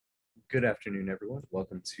Good afternoon, everyone.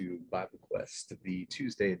 Welcome to Bible Quest, the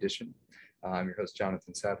Tuesday edition. I'm your host,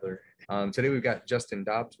 Jonathan Sadler. Today we've got Justin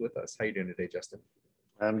Dobbs with us. How are you doing today, Justin?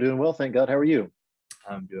 I'm doing well, thank God. How are you?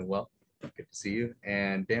 I'm doing well. Good to see you.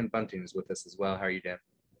 And Dan Bunting is with us as well. How are you, Dan?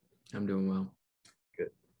 I'm doing well.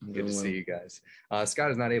 Good to see you guys.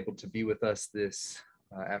 Scott is not able to be with us this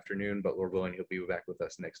afternoon, but Lord willing, he'll be back with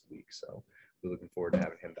us next week. So we're looking forward to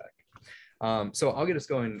having him back. So I'll get us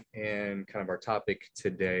going in kind of our topic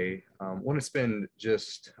today. I want to spend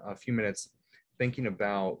just a few minutes thinking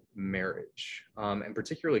about marriage, and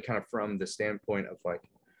particularly kind of from the standpoint of like,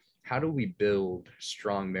 how do we build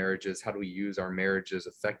strong marriages? How do we use our marriages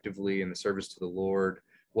effectively in the service to the Lord?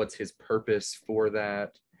 What's his purpose for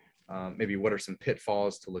that? Maybe what are some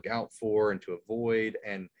pitfalls to look out for and to avoid?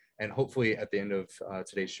 And hopefully at the end of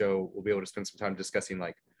today's show, we'll be able to spend some time discussing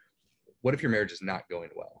like, what if your marriage is not going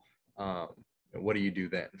well? What do you do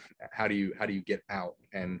then? How do you get out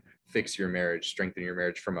and fix your marriage, strengthen your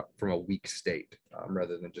marriage from a weak state,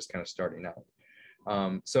 rather than just kind of starting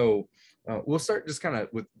out? So we'll start just kind of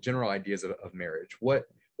with general ideas of marriage. What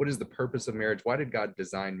is the purpose of marriage? Why did God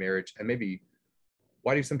design marriage? And maybe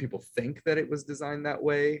why do some people think that it was designed that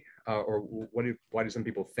way? Or why do some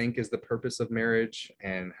people think is the purpose of marriage?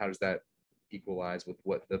 And how does that equalize with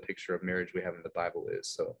what the picture of marriage we have in the Bible is?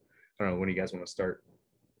 So I don't know, when do you guys want to start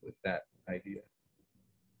with that idea?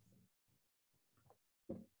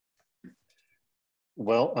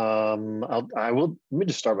 Well, let me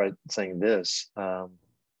just start by saying this,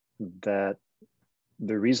 that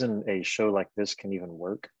the reason a show like this can even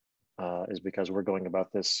work is because we're going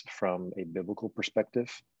about this from a biblical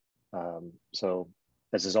perspective. So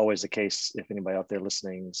as is always the case, if anybody out there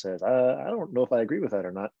listening says, I don't know if I agree with that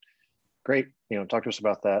or not, great, talk to us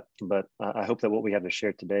about that. But I hope that what we have to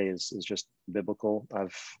share today is just biblical.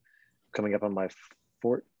 I've coming up on my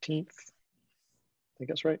 14th, I think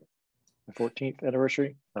that's right, my 14th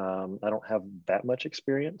anniversary. I don't have that much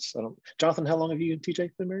experience. Jonathan, how long have you and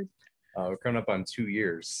TJ been married? We're coming up on 2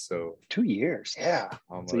 years. So 2 years, yeah.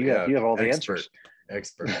 Almost, so you have all the answers.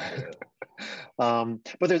 Expert. Yeah.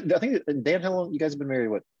 But I think, Dan, how long you guys have been married?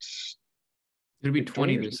 What? It'll be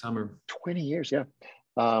 20 this summer. 20 years, yeah.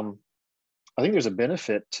 I think there's a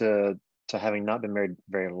benefit to having not been married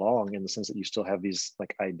very long, in the sense that you still have these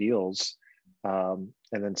like ideals, and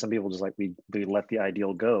then some people just like we let the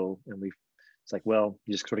ideal go, and it's like, well,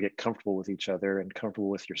 you just sort of get comfortable with each other and comfortable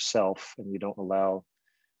with yourself, and you don't allow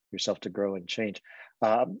yourself to grow and change.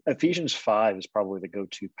 Ephesians 5 is probably the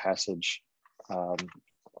go-to passage.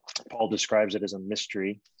 Paul describes it as a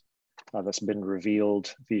mystery that's been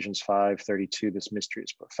revealed. Ephesians 5:32, this mystery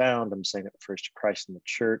is profound. I'm saying it refers to Christ and the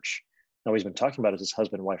church. Now, he's been talking about is this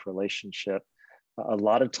husband-wife relationship. A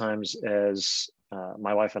lot of times as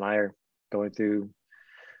my wife and I are going through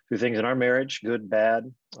things in our marriage, good,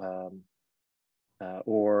 bad,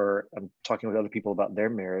 or I'm talking with other people about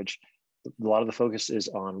their marriage, a lot of the focus is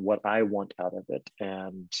on what I want out of it.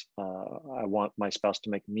 And I want my spouse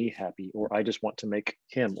to make me happy, or I just want to make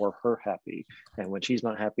him or her happy. And when she's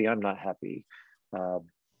not happy, I'm not happy.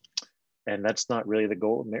 And that's not really the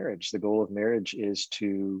goal of marriage. The goal of marriage is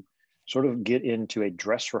to sort of get into a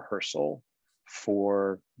dress rehearsal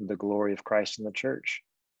for the glory of Christ and the church.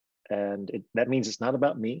 And that means it's not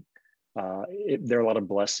about me. There are a lot of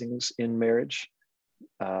blessings in marriage.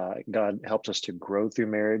 God helps us to grow through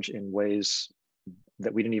marriage in ways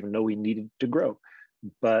that we didn't even know we needed to grow.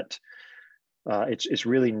 But it's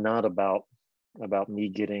really not about me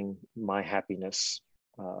getting my happiness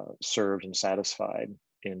served and satisfied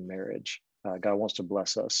in marriage. God wants to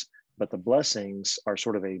bless us, but the blessings are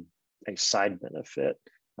sort of a side benefit.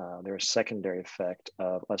 They're a secondary effect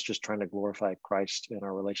of us just trying to glorify Christ in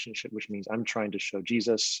our relationship, which means I'm trying to show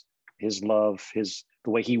Jesus, his love, the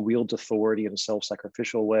way he wields authority in a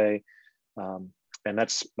self-sacrificial way. And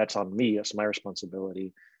that's on me. That's my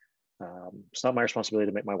responsibility. It's not my responsibility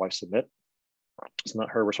to make my wife submit. It's not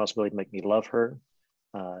her responsibility to make me love her.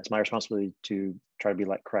 It's my responsibility to try to be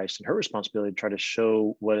like Christ, and her responsibility to try to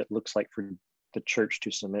show what it looks like for the church to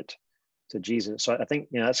submit to Jesus. So I think,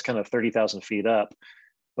 that's kind of 30,000 feet up,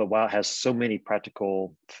 but wow, it has so many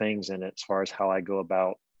practical things in it as far as how I go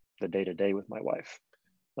about the day-to-day with my wife.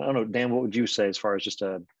 I don't know, Dan, what would you say as far as just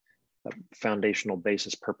a foundational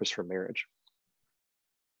basis purpose for marriage?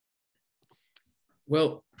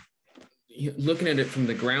 Well, looking at it from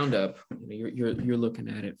the ground up, you're looking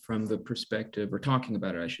at it from the perspective, or talking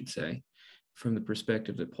about it, I should say, from the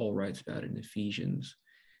perspective that Paul writes about in Ephesians.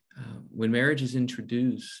 When marriage is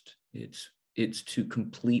introduced, it's to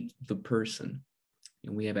complete the person.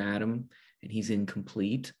 And we have Adam, and he's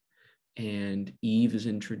incomplete. And Eve is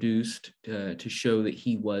introduced to show that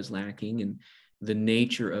he was lacking, the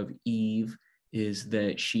nature of Eve is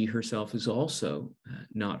that she herself is also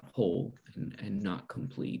not whole and not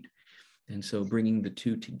complete. And so bringing the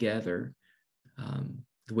two together,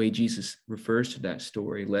 the way Jesus refers to that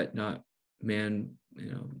story, let not man,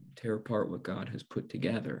 tear apart what God has put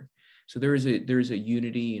together. So there is a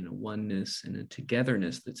unity and a oneness and a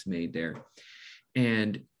togetherness that's made there.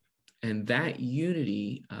 And that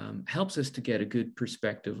unity helps us to get a good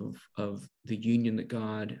perspective of the union that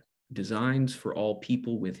God designs for all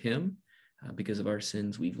people with him. Because of our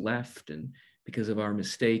sins, we've left, and because of our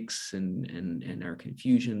mistakes and our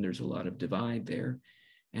confusion, there's a lot of divide there.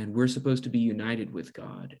 And we're supposed to be united with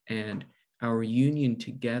God. And our union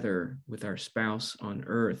together with our spouse on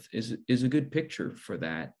earth is a good picture for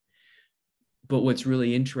that. But what's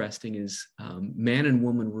really interesting is man and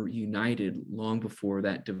woman were united long before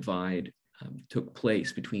that divide took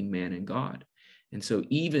place between man and God. And so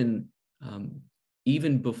even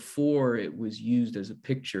before it was used as a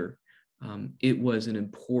picture, it was an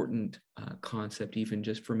important concept, even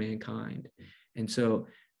just for mankind. And so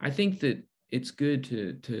I think that it's good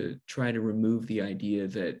to try to remove the idea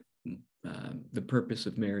that the purpose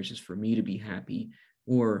of marriage is for me to be happy,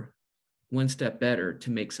 or one step better,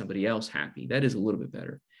 to make somebody else happy. That is a little bit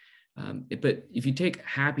better. But if you take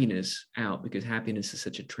happiness out, because happiness is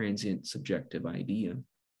such a transient, subjective idea,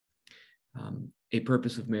 a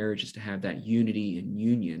purpose of marriage is to have that unity and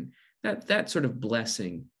union, that sort of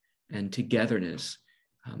blessing and togetherness.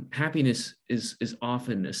 Happiness is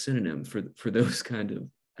often a synonym for those kind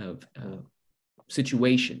of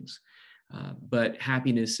situations, but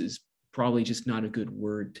happiness is probably just not a good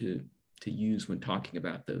word to use when talking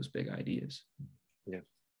about those big ideas.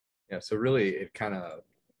 Yeah. So really, it kind of,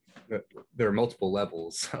 there are multiple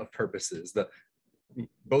levels of purposes.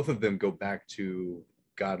 Both of them go back to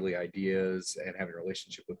godly ideas and having a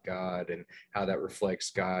relationship with God, and how that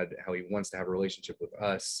reflects God, how he wants to have a relationship with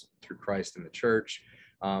us through Christ and the church,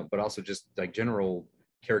 but also just like general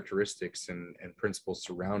characteristics and principles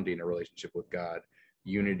surrounding a relationship with God,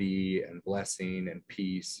 unity and blessing and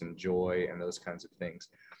peace and joy and those kinds of things.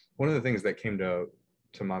 One of the things that came to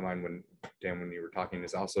my mind when you were talking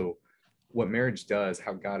is also what marriage does,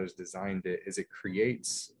 how God has designed it, is it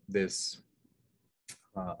creates this,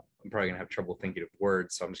 I'm probably gonna have trouble thinking of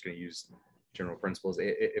words, so I'm just gonna use general principles.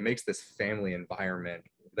 It makes this family environment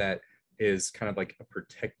that is kind of like a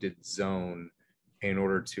protected zone in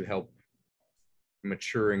order to help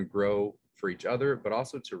mature and grow for each other, but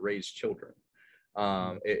also to raise children.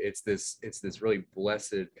 It's this really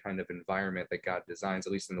blessed kind of environment that God designs,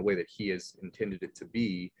 at least in the way that he has intended it to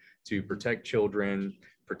be, to protect children,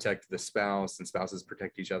 protect the spouse, and spouses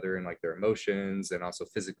protect each other and like their emotions, and also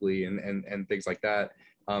physically and things like that.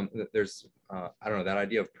 There's I don't know, that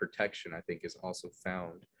idea of protection, I think, is also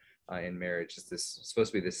found in marriage. It's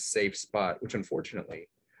supposed to be this safe spot, which unfortunately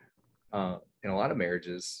in a lot of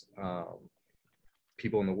marriages,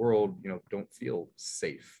 people in the world, don't feel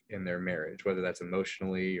safe in their marriage, whether that's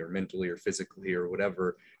emotionally or mentally or physically or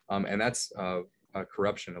whatever. And that's a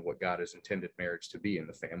corruption of what God has intended marriage to be and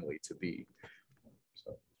the family to be.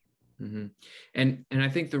 So. Mm-hmm. And I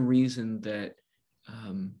think the reason that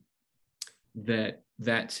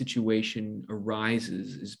that situation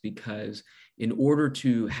arises is because in order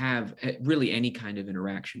to have really any kind of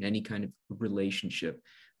interaction, any kind of relationship,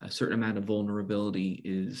 a certain amount of vulnerability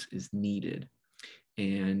is needed.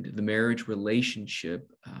 And the marriage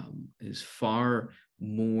relationship is far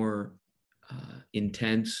more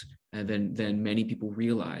intense than many people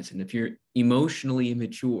realize. And if you're emotionally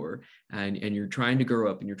immature and you're trying to grow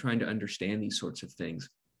up and you're trying to understand these sorts of things,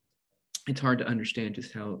 it's hard to understand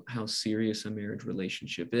just how serious a marriage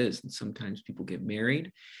relationship is. And sometimes people get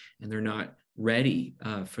married and they're not ready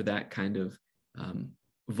for that kind of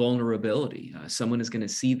vulnerability. Someone is going to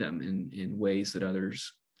see them in ways that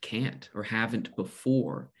others can't or haven't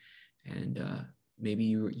before. And maybe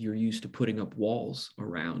you're used to putting up walls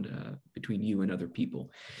around between you and other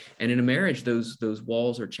people. And in a marriage, those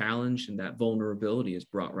walls are challenged and that vulnerability is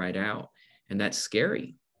brought right out. And that's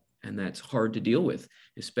scary. And that's hard to deal with,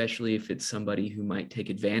 especially if it's somebody who might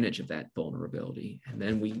take advantage of that vulnerability. And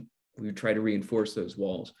then we try to reinforce those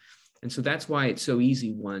walls. And so that's why it's so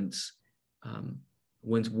easy once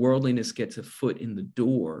worldliness gets a foot in the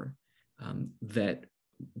door, that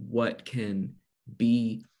what can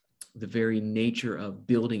be the very nature of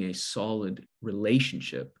building a solid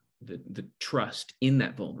relationship, the trust in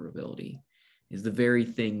that vulnerability, is the very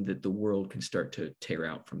thing that the world can start to tear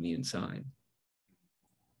out from the inside.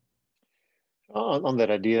 On that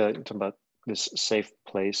idea, talking about this safe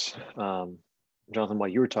place, Jonathan, while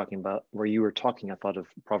you were talking, I thought of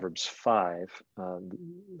Proverbs 5.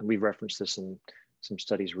 We referenced this in some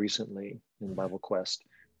studies recently. in Bible Quest.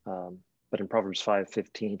 But in Proverbs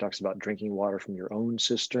 5:15, he talks about drinking water from your own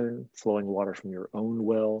cistern, flowing water from your own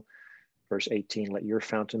well. Verse 18, let your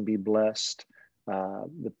fountain be blessed.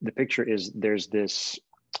 The picture is there's this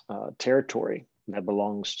territory that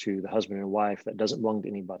belongs to the husband and wife that doesn't belong to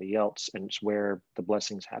anybody else, and it's where the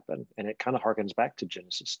blessings happen. And it kind of harkens back to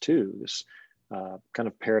Genesis 2, this kind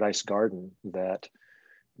of paradise garden that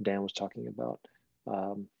Dan was talking about.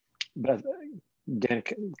 But Dan,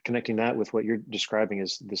 connecting that with what you're describing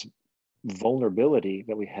is this vulnerability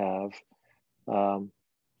that we have. Trying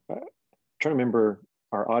to remember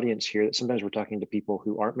our audience here that sometimes we're talking to people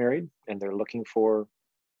who aren't married and they're looking for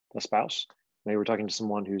a spouse. Maybe we're talking to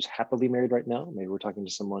someone who's happily married right now. Maybe we're talking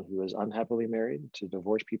to someone who is unhappily married, to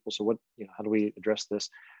divorced people. So how do we address this?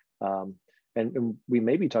 And we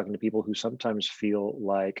may be talking to people who sometimes feel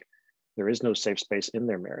like there is no safe space in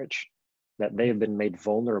their marriage, that they have been made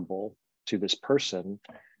vulnerable to this person,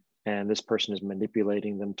 and this person is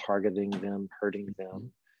manipulating them, targeting them, hurting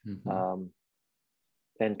them. Mm-hmm.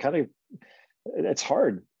 And kind of, it's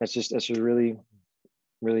hard. It's a really,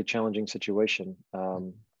 really challenging situation.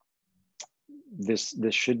 This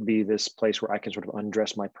should be this place where I can sort of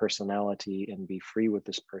undress my personality and be free with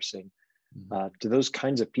this person. To those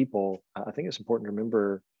kinds of people, I think it's important to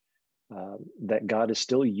remember that God is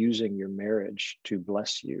still using your marriage to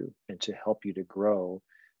bless you and to help you to grow.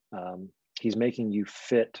 He's making you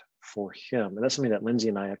fit for him. And that's something that Lindsay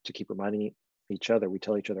and I have to keep reminding each other. We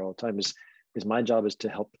tell each other all the time is my job is to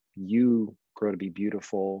help you grow to be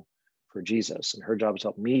beautiful for Jesus. And her job is to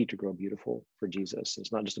help me to grow beautiful for Jesus.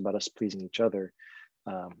 It's not just about us pleasing each other.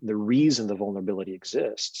 The reason the vulnerability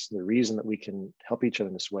exists, the reason that we can help each other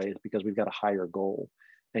in this way is because we've got a higher goal.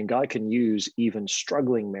 And God can use even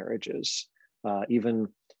struggling marriages, even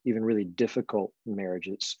really difficult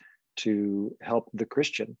marriages, to help the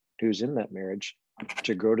Christian who's in that marriage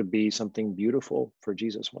to grow to be something beautiful for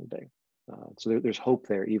Jesus one day. So there's hope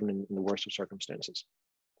there, even in the worst of circumstances.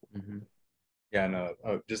 Mm-hmm. Yeah, no,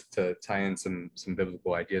 just to tie in some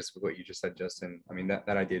biblical ideas with what you just said, Justin. I mean, that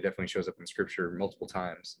idea definitely shows up in Scripture multiple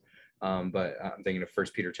times. But I'm thinking of 1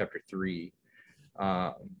 Peter chapter 3,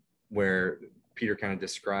 where Peter kind of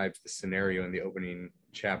describes the scenario in the opening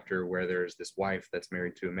chapter where there's this wife that's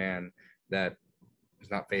married to a man that is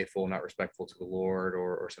not faithful, not respectful to the Lord,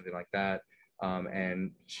 or something like that.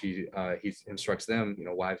 And he instructs them,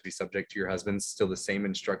 wives, be subject to your husbands. Still the same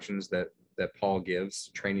instructions that Paul gives,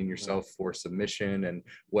 training yourself for submission and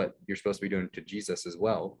what you're supposed to be doing to Jesus as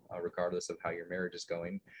well, regardless of how your marriage is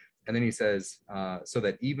going. And then he says, so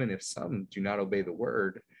that even if some do not obey the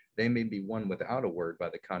word, they may be won without a word by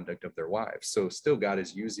the conduct of their wives. So still God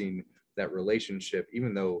is using that relationship,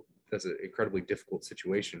 even though that's an incredibly difficult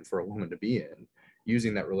situation for a woman to be in,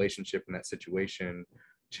 using that relationship in that situation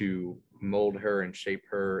to mold her and shape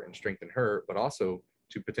her and strengthen her, but also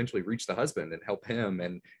to potentially reach the husband and help him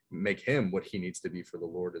and make him what he needs to be for the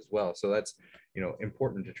Lord as well. So that's,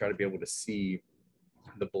 important to try to be able to see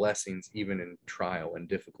the blessings even in trial and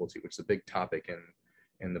difficulty, which is a big topic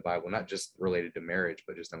in the Bible, not just related to marriage,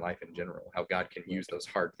 but just in life in general, how God can use those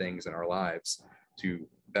hard things in our lives to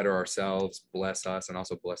better ourselves, bless us, and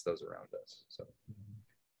also bless those around us. So,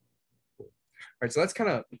 cool. All right, so that's kind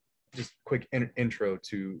of just quick intro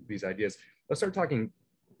to these ideas. Let's start talking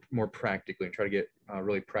more practically and try to get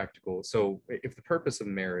really practical. So if the purpose of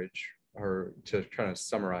marriage, or to try to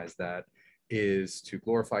summarize that, is to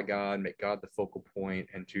glorify God, make God the focal point,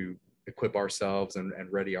 and to equip ourselves and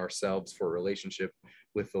ready ourselves for a relationship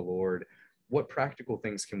with the Lord, what practical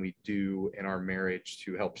things can we do in our marriage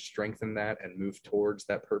to help strengthen that and move towards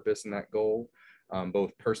that purpose and that goal,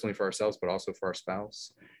 both personally for ourselves, but also for our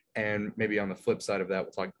spouse? And maybe on the flip side of that,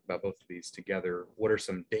 we'll talk about both of these together. What are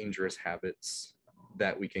some dangerous habits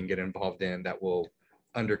that we can get involved in that will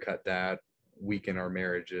undercut that, weaken our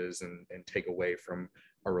marriages, and take away from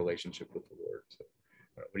our relationship with the Lord? So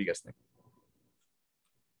what do you guys think?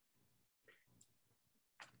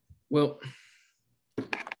 Well,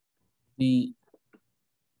 to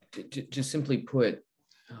simply put,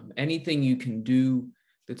 anything you can do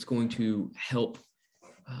that's going to help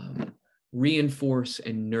reinforce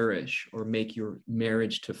and nourish or make your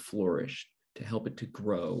marriage to flourish, to help it to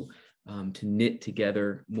grow, to knit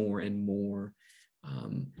together more and more.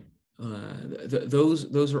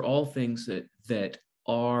 Those are all things that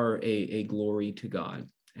are a glory to God,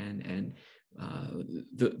 and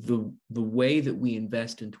the way that we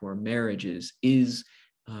invest into our marriages is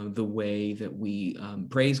the way that we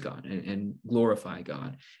praise God and glorify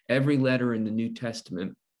God. Every letter in the New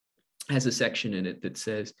Testament has a section in it that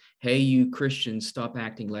says, hey, you Christians, stop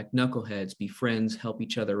acting like knuckleheads, be friends, help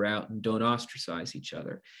each other out, and don't ostracise each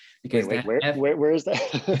other. Because where is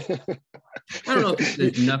that? I don't know if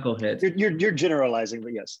it says knuckleheads. You're generalizing,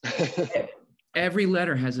 but yes. Every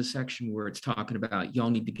letter has a section where it's talking about y'all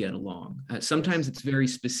need to get along. Sometimes it's very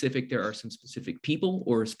specific. There are some specific people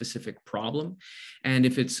or a specific problem. And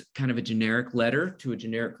if it's kind of a generic letter to a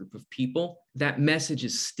generic group of people, that message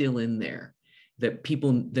is still in there, that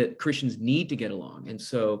Christians need to get along. And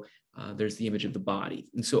so there's the image of the body.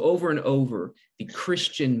 And so over and over, the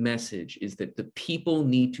Christian message is that the people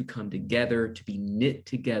need to come together, to be knit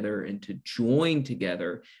together, and to join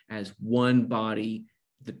together as one body,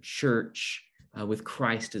 the church, with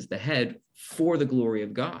Christ as the head, for the glory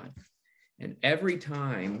of God. And every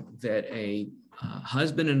time that a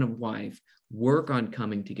husband and a wife work on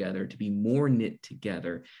coming together, to be more knit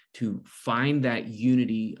together, to find that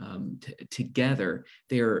unity together,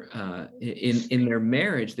 they're in their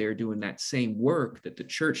marriage, they're doing that same work that the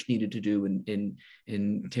church needed to do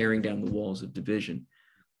in tearing down the walls of division.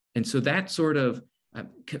 And so that sort of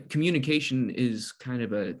communication is kind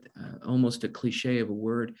of almost a cliche of a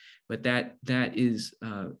word, but that is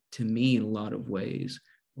to me, in a lot of ways,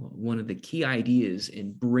 one of the key ideas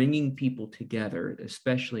in bringing people together,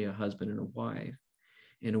 especially a husband and a wife,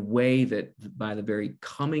 in a way that by the very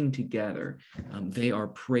coming together, they are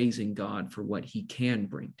praising God for what he can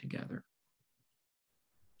bring together.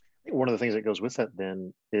 One of the things that goes with that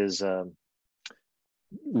then is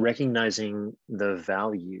recognizing the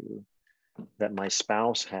value that my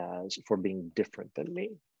spouse has for being different than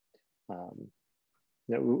me.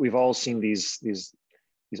 We've all seen these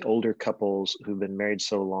older couples who've been married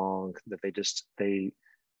so long that they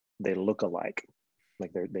look alike,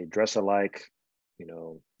 like they dress alike,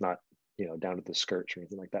 not down to the skirts or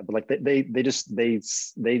anything like that, but like they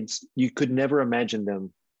you could never imagine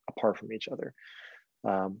them apart from each other.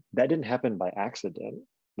 That didn't happen by accident.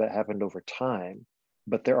 That happened over time.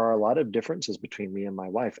 But there are a lot of differences between me and my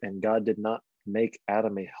wife, and God did not make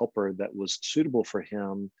Adam a helper that was suitable for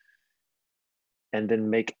him and then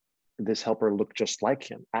make this helper look just like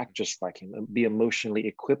him, act just like him, and be emotionally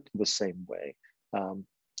equipped the same way.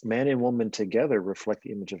 Man and woman together reflect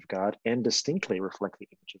the image of God and distinctly reflect the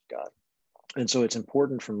image of God. And so it's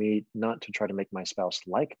important for me not to try to make my spouse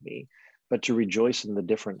like me, but to rejoice in the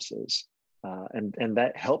differences. And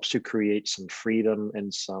that helps to create some freedom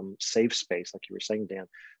and some safe space, like you were saying, Dan,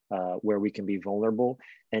 where we can be vulnerable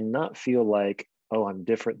and not feel like, oh, I'm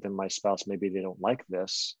different than my spouse. Maybe they don't like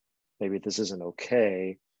this. Maybe this isn't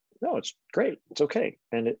okay. No, it's great. It's okay.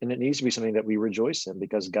 And it needs to be something that we rejoice in,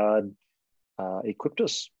 because God equipped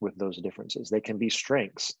us with those differences. They can be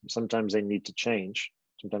strengths. Sometimes they need to change.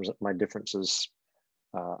 Sometimes my differences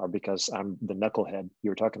are because I'm the knucklehead you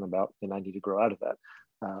were talking about, and I need to grow out of that.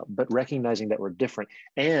 But recognizing that we're different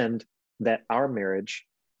and that our marriage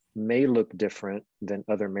may look different than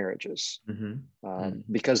other marriages.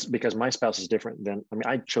 Because my spouse is different than,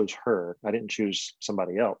 I chose her, I didn't choose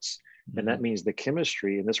somebody else. And that means the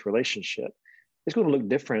chemistry in this relationship is going to look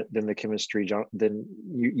different than the chemistry than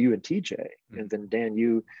you and TJ, and then Dan,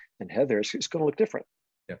 you and Heather. It's going to look different.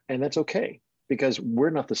 Yeah. And that's okay, because we're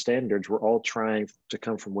not the standards. We're all trying to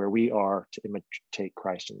come from where we are to imitate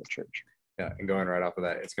Christ in the church. Yeah, and going right off of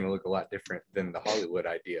that, it's going to look a lot different than the Hollywood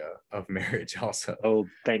idea of marriage also. Oh,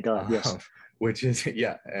 thank God, yes. Which is,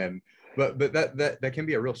 yeah, but that can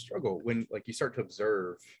be a real struggle when, like, you start to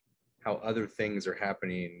observe how other things are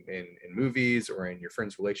happening in movies or in your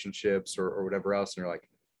friends' relationships or whatever else, and you're like,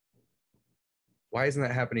 why isn't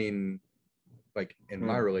that happening, like, in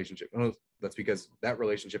my relationship? Well, that's because that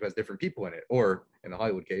relationship has different people in it, or in the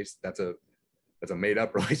Hollywood case, that's a made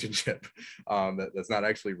up relationship. That's not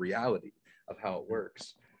actually reality of how it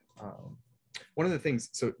works. One of the things,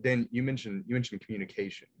 so Dan, you mentioned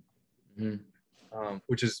communication,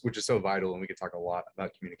 which is so vital, and we could talk a lot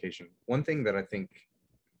about communication. One thing that I think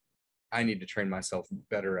I need to train myself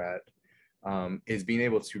better at is being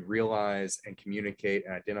able to realize and communicate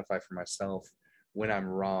and identify for myself when I'm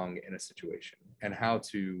wrong in a situation, and how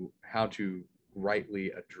to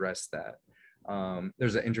rightly address that.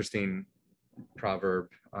 There's an interesting proverb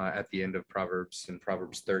at the end of Proverbs, in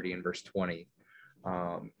Proverbs 30 and verse 20.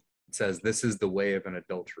 It says, "This is the way of an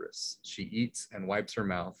adulteress. She eats and wipes her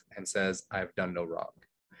mouth and says, I have done no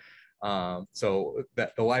wrong." So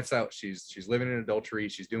that the wife's out, she's living in adultery,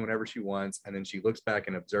 she's doing whatever she wants, and then she looks back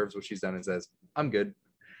and observes what she's done and says, I'm good.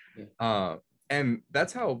 Yeah. And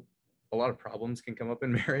that's how a lot of problems can come up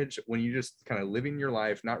in marriage, when you just kind of living your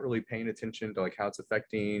life, not really paying attention to like how it's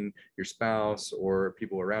affecting your spouse or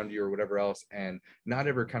people around you or whatever else, and not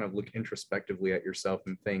ever kind of look introspectively at yourself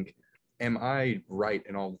and think, am I right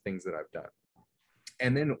in all the things that I've done?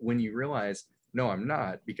 And then when you realize, no, I'm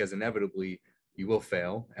not, because inevitably you will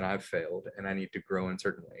fail, and I've failed, and I need to grow in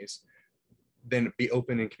certain ways, then be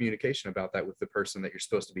open in communication about that with the person that you're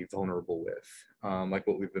supposed to be vulnerable with. Like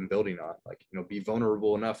what we've been building on, like, be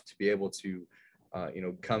vulnerable enough to be able to,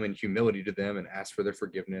 come in humility to them and ask for their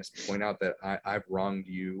forgiveness, point out that I've wronged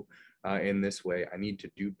you in this way. I need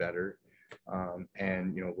to do better.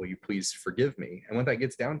 And, will you please forgive me? And what that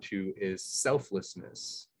gets down to is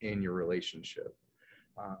selflessness in your relationship.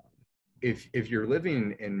 If you're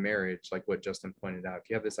living in marriage, like what Justin pointed out, if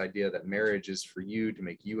you have this idea that marriage is for you to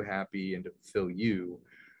make you happy and to fulfill you,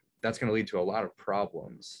 that's going to lead to a lot of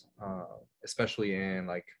problems, especially in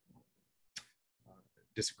like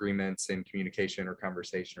disagreements in communication or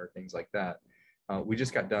conversation or things like that. We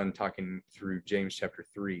just got done talking through James chapter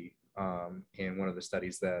 3 in one of the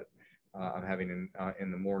studies that I'm having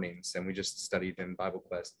in the mornings, and we just studied in Bible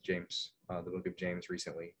Quest James, the book of James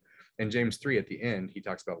recently. In James 3 at the end, he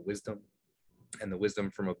talks about wisdom and the wisdom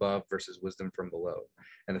from above versus wisdom from below.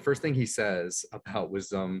 And the first thing he says about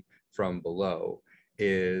wisdom from below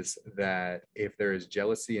is that if there is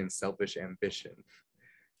jealousy and selfish ambition,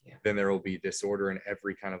 then there will be disorder in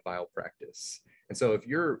every kind of vile practice. And so if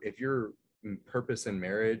your purpose in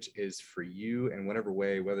marriage is for you in whatever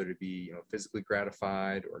way, whether to be physically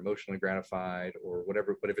gratified or emotionally gratified or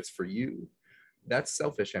whatever, but if it's for you, that's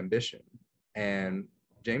selfish ambition. And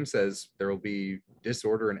James says there will be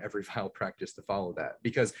disorder in every vile practice to follow that,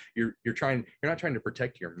 because you're not trying to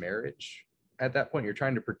protect your marriage at that point. You're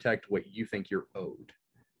trying to protect what you think you're owed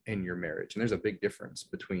in your marriage. And there's a big difference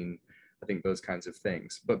between, I think, those kinds of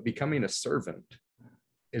things. But becoming a servant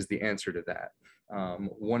is the answer to that.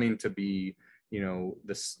 Wanting to be,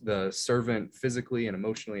 the servant physically and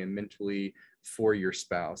emotionally and mentally for your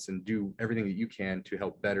spouse, and do everything that you can to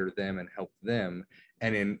help better them and help them.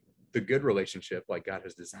 And in the good relationship like God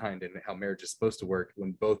has designed and how marriage is supposed to work,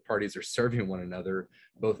 when both parties are serving one another,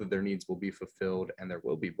 both of their needs will be fulfilled and there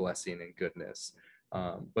will be blessing and goodness.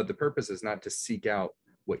 But the purpose is not to seek out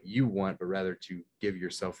what you want, but rather to give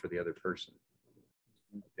yourself for the other person.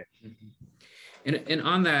 And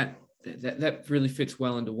on that really fits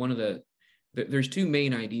well into one of there's two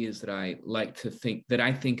main ideas that I like to think, that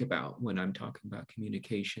I think about when I'm talking about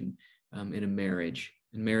communication in a marriage,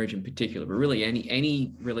 and marriage in particular, but really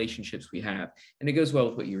any relationships we have. And it goes well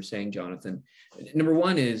with what you were saying, Jonathan. Number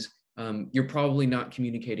one is you're probably not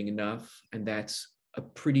communicating enough, and that's a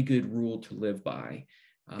pretty good rule to live by.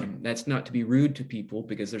 That's not to be rude to people,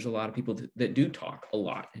 because there's a lot of people that do talk a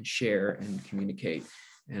lot and share and communicate.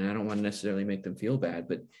 And I don't want to necessarily make them feel bad,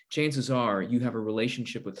 but chances are you have a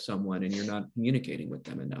relationship with someone and you're not communicating with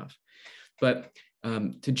them enough. But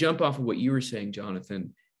to jump off of what you were saying,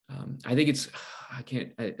 Jonathan, I think is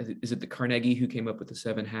it the Carnegie who came up with the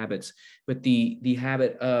 7 habits, but the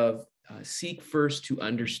habit of seek first to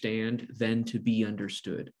understand, then to be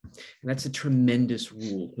understood. And that's a tremendous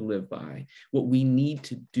rule to live by. What we need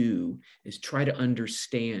to do is try to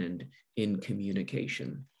understand in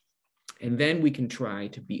communication. And then we can try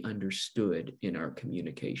to be understood in our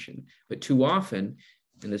communication. But too often,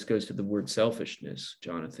 and this goes to the word selfishness,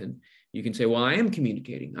 Jonathan, you can say, well, I am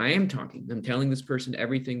communicating, I am talking, I'm telling this person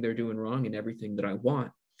everything they're doing wrong and everything that I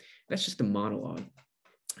want. That's just a monologue.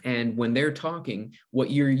 And when they're talking,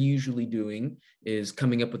 what you're usually doing is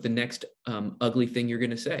coming up with the next ugly thing you're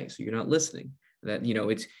going to say. So you're not listening. That,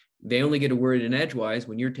 they only get a word in edgewise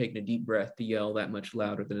when you're taking a deep breath to yell that much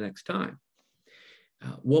louder the next time.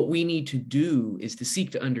 What we need to do is to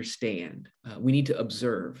seek to understand. We need to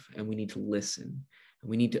observe, and we need to listen.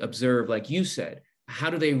 We need to observe, like you said, how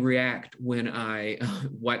do they react when I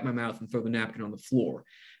wipe my mouth and throw the napkin on the floor?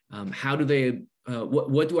 How do they,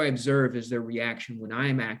 what do I observe as their reaction when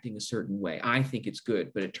I'm acting a certain way? I think it's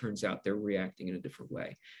good, but it turns out they're reacting in a different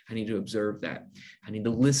way. I need to observe that. I need to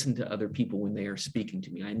listen to other people when they are speaking to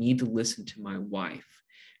me. I need to listen to my wife,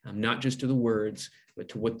 not just to the words, but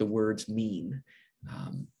to what the words mean.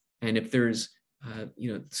 And if there's,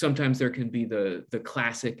 sometimes there can be the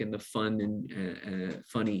classic and the fun and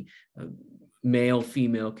funny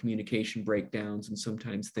male-female communication breakdowns, and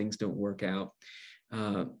sometimes things don't work out.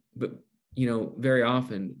 But very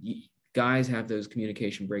often guys have those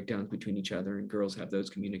communication breakdowns between each other, and girls have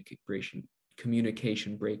those communication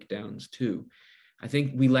breakdowns too. I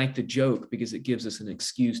think we like the joke because it gives us an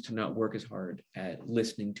excuse to not work as hard at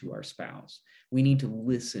listening to our spouse. We need to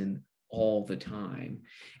listen all the time,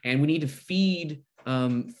 and we need to feed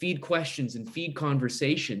questions and feed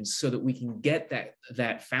conversations so that we can get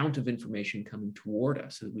that fount of information coming toward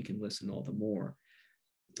us, so that we can listen all the more.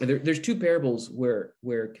 There's 2 parables where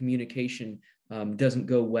communication doesn't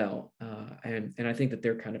go well. And I think that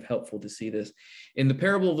they're kind of helpful to see this. In the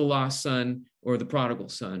parable of the lost son or the prodigal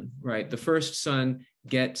son, right? The first son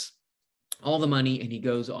gets all the money and he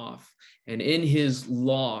goes off. And in his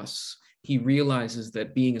loss, he realizes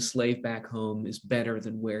that being a slave back home is better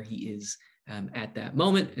than where he is at that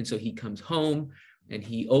moment. And so he comes home and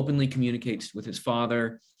he openly communicates with his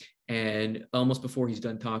father. And almost before he's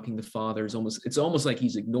done talking, the father is it's almost like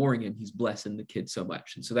he's ignoring him. He's blessing the kid so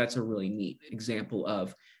much. And so that's a really neat example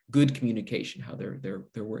of good communication, how they're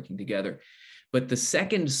working together. But the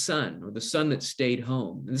second son, or the son that stayed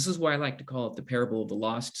home, and this is why I like to call it the parable of the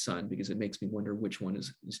lost son, because it makes me wonder which one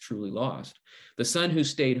is truly lost. The son who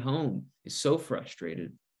stayed home is so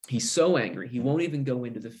frustrated. He's so angry. He won't even go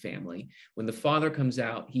into the family. When the father comes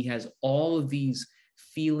out, he has all of these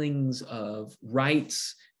feelings of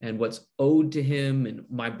rights and what's owed to him. And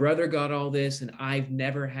my brother got all this and I've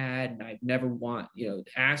never had, and I've never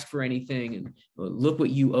asked for anything. And look what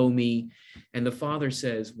you owe me. And the father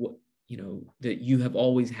says, that you have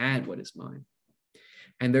always had what is mine.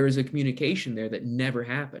 And there is a communication there that never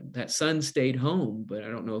happened. That son stayed home, but I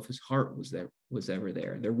don't know if his heart was ever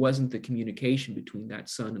there. There wasn't the communication between that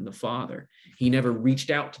son and the father. He never reached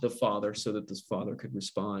out to the father so that this father could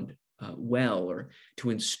respond well, or to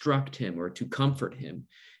instruct him or to comfort him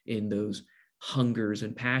in those hungers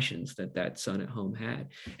and passions that son at home had.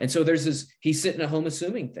 And so there's this, he's sitting at home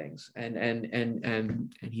assuming things,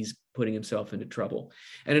 and he's putting himself into trouble.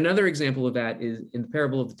 And another example of that is in the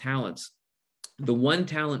parable of the talents. The one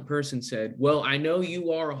talent person said, well, I know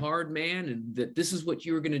you are a hard man and that this is what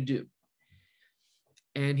you were going to do.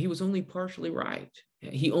 And he was only partially right.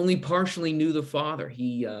 He only partially knew the father.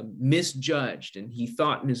 He misjudged, and he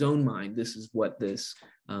thought in his own mind, this is what this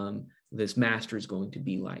master is going to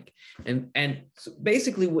be like. And so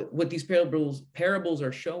basically what these parables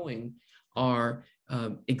are showing are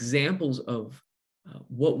examples of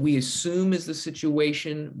what we assume is the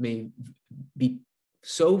situation may be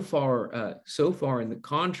so far in the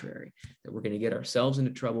contrary that we're going to get ourselves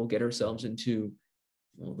into trouble, get ourselves into,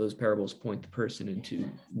 well, those parables point the person into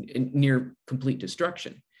near complete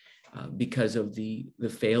destruction because of the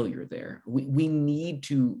failure there. We need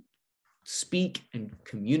to speak and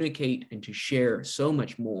communicate and to share so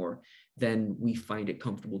much more than we find it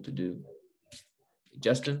comfortable to do.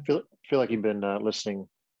 Justin? I feel like you've been listening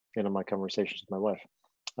into my conversations with my wife.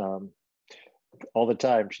 All the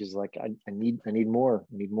time, she's like, I need more.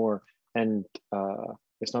 And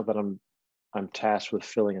it's not that I'm tasked with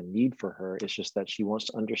filling a need for her. It's just that she wants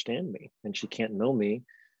to understand me, and she can't know me.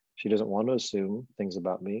 She doesn't want to assume things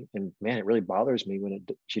about me. And man, it really bothers me when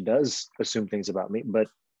she does assume things about me, but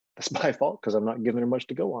that's my fault because I'm not giving her much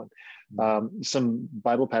to go on. Some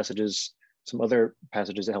Bible passages, some other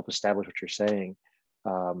passages that help establish what you're saying.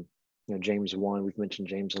 James 1, we've mentioned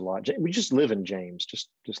James a lot. We just live in James, just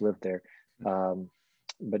live there.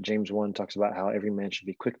 But James 1 talks about how every man should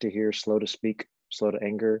be quick to hear, slow to speak, slow to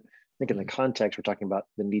anger. I think in the context, we're talking about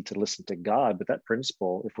the need to listen to God. But that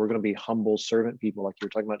principle, if we're going to be humble servant people, like you were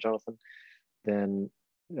talking about, Jonathan, then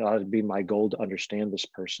it ought to be my goal to understand this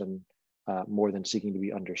person more than seeking to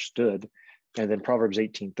be understood. And then Proverbs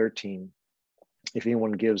 18:13, if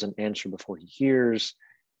anyone gives an answer before he hears,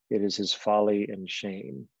 it is his folly and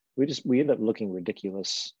shame. We end up looking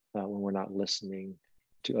ridiculous when we're not listening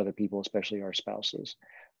to other people, especially our spouses.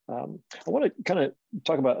 I want to kind of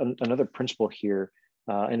talk about another principle here,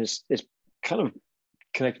 and it's kind of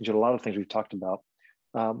connecting to a lot of things we've talked about.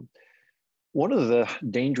 One of the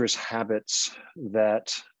dangerous habits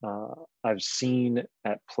that I've seen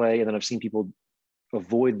at play, and then I've seen people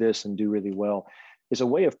avoid this and do really well, is a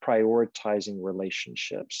way of prioritizing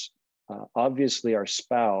relationships. Obviously, our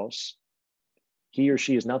spouse, he or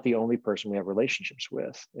she is not the only person we have relationships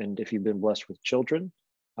with. And if you've been blessed with children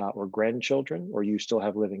or grandchildren, or you still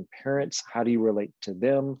have living parents, how do you relate to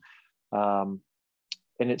them? And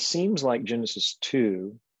it seems like Genesis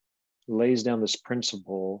 2 lays down this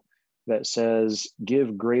principle that says,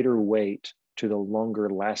 give greater weight to the longer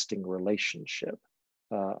lasting relationship.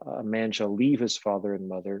 A man shall leave his father and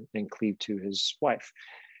mother and cleave to his wife.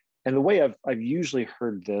 And the way I've usually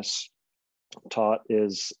heard this taught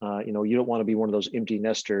is, you don't want to be one of those empty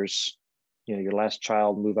nesters, your last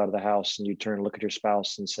child move out of the house and you turn and look at your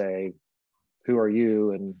spouse and say, who are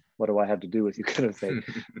you and what do I have to do with you, kind of thing.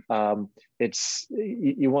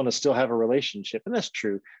 You want to still have a relationship, and that's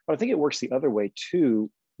true. But I think it works the other way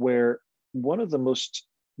too, where one of the most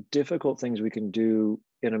difficult things we can do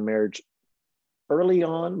in a marriage early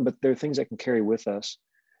on, but there are things that can carry with us.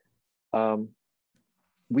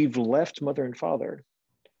 We've left mother and father.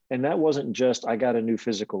 And that wasn't just, I got a new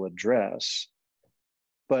physical address,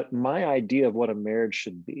 but my idea of what a marriage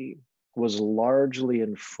should be was largely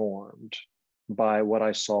informed by what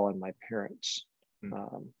I saw in my parents.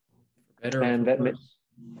 Better and or that worse.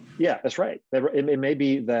 Yeah, that's right. It may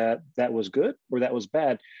be that that was good or that was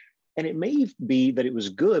bad. And it may be that it was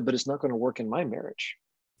good, but it's not going to work in my marriage,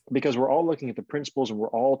 because we're all looking at the principles and we're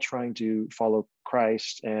all trying to follow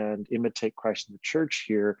Christ and imitate Christ in the church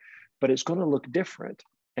here, but it's going to look different.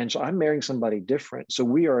 And so I'm marrying somebody different. So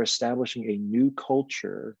we are establishing a new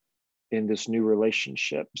culture in this new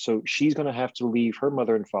relationship. So she's going to have to leave her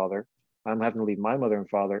mother and father. I'm having to leave my mother and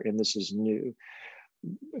father, and this is new.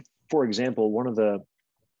 For example, one of the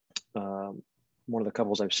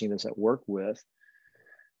couples I've seen this at work with,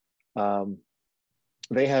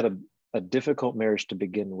 they had a difficult marriage to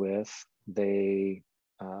begin with. They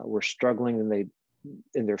were struggling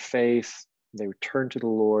in their faith. They returned to the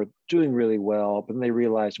Lord, doing really well, but then they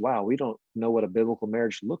realized, wow, we don't know what a biblical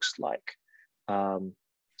marriage looks like.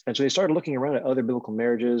 And so they started looking around at other biblical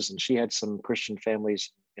marriages, and she had some Christian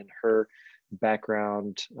families in her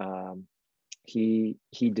background. He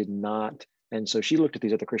did not. And so she looked at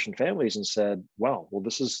these other Christian families and said, wow, well,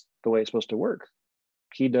 this is the way it's supposed to work.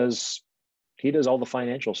 He does all the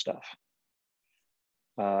financial stuff.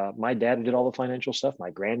 My dad did all the financial stuff. My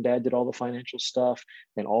granddad did all the financial stuff.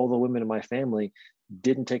 And all the women in my family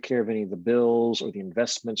didn't take care of any of the bills or the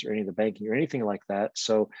investments or any of the banking or anything like that.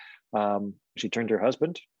 So she turned to her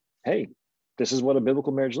husband, hey, this is what a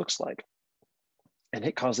biblical marriage looks like. And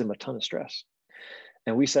it caused him a ton of stress.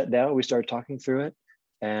 And we sat down, we started talking through it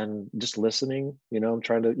and just listening. I'm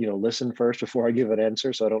trying to, listen first before I give an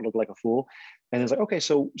answer so I don't look like a fool. And it's like, okay,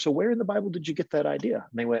 so where in the Bible did you get that idea?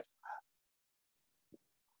 And they went,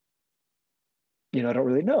 I don't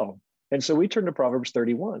really know. And so we turned to Proverbs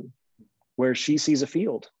 31, where she sees a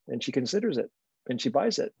field and she considers it and she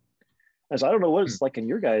buys it. And so I don't know what it's like in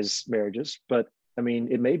your guys' marriages, but I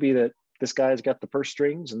mean, it may be that this guy's got the purse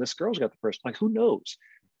strings and this girl's got the purse. Like, who knows?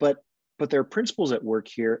 But there are principles at work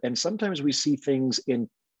here. And sometimes we see things in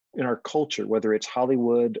our culture, whether it's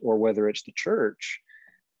Hollywood or whether it's the church,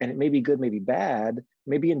 and it may be good, maybe bad,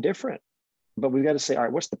 maybe indifferent. But we've got to say, all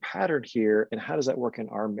right, what's the pattern here and how does that work in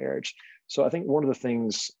our marriage? So I think one of the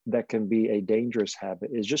things that can be a dangerous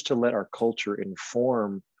habit is just to let our culture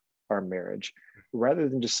inform our marriage, rather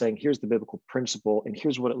than just saying, here's the biblical principle and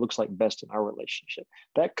here's what it looks like best in our relationship.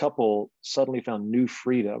 That couple suddenly found new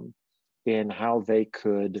freedom in how they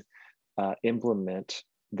could implement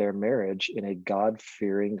their marriage in a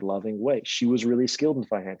God-fearing, loving way. She was really skilled in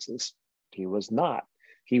finances. He was not.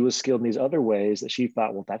 He was skilled in these other ways that she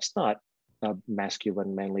thought, well, that's not a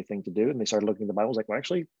masculine, manly thing to do. And they started looking at the Bible, like, well,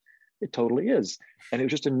 actually, it totally is. And it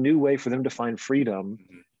was just a new way for them to find freedom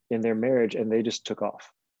in their marriage, and they just took off.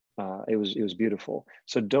 It was beautiful.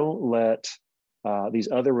 So don't let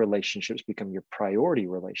these other relationships become your priority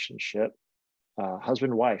relationship.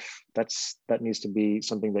 Husband, wife, that needs to be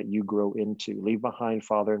something that you grow into. Leave behind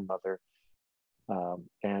father and mother,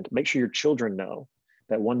 and make sure your children know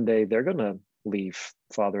that one day they're going to leave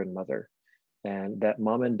father and mother, and that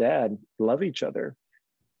mom and dad love each other.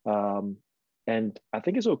 And I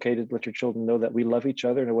think it's okay to let your children know that we love each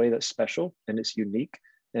other in a way that's special and it's unique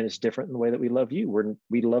and it's different in the way that we love you.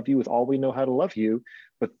 We love you with all we know how to love you,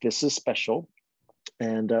 but this is special,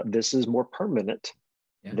 and this is more permanent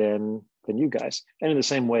than you guys. And in the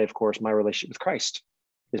same way, of course, my relationship with Christ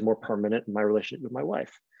is more permanent than my relationship with my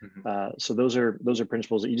wife. So those are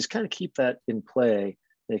principles that you just kind of keep that in play,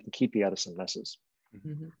 and it can keep you out of some messes.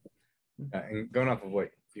 And going off of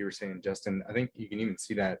what you were saying, Justin, I think you can even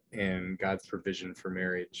see that in God's provision for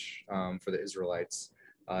marriage for the Israelites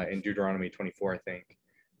in Deuteronomy 24, I think.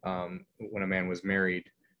 When a man was married,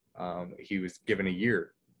 he was given a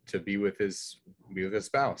year to be with his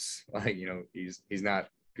spouse. Like, he's not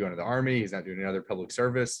going to the army, he's not doing another public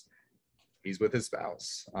service, he's with his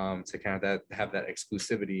spouse, to kind of have that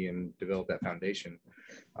exclusivity and develop that foundation.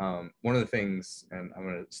 One of the things, and I'm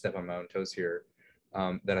going to step on my own toes here,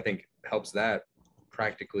 that I think helps that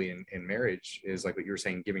practically in marriage is like what you were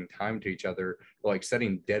saying, giving time to each other, like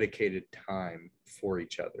setting dedicated time for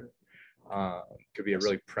each other. Could be a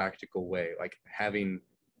really practical way, like having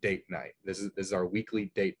date night. This is our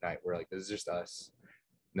weekly date night. We're like, this is just us,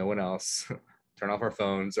 no one else. Turn off our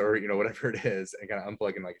phones or whatever it is, and kind of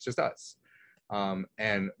unplug and like it's just us.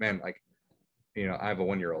 And man, like I have a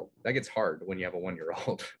 1-year-old. That gets hard when you have a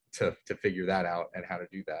 1-year-old to figure that out and how to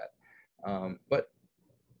do that. But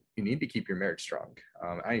you need to keep your marriage strong.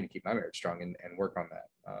 I need to keep my marriage strong and work on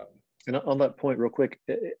that. And on that point, real quick,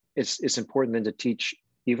 it's important then to teach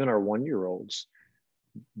even our 1-year-olds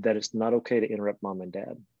that it's not okay to interrupt mom and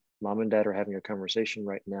dad. Mom and dad are having a conversation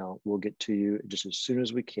right now. We'll get to you just as soon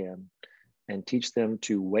as we can, and teach them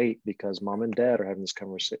to wait because mom and dad are having this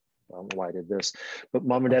I don't know why I did this, but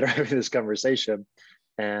mom and dad are having this conversation,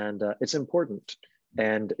 and it's important.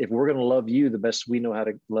 And if we're going to love you the best we know how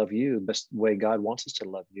to love you, the best way God wants us to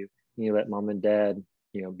love you, you let mom and dad,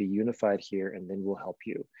 be unified here, and then we'll help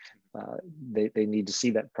you. They need to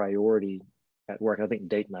see that priority at work. I think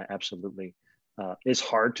date night absolutely is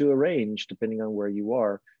hard to arrange depending on where you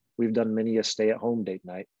are. We've done many a stay-at-home date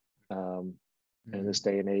night. In this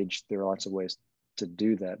day and age, there are lots of ways to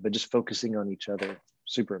do that, but just focusing on each other,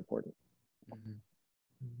 super important.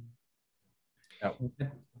 Oh,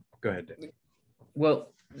 go ahead, Dave.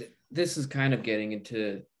 Well, this is kind of getting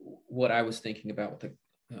into what I was thinking about.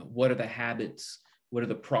 What are the habits? What are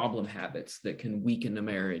the problem habits that can weaken a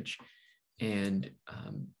marriage? And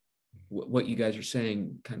what you guys are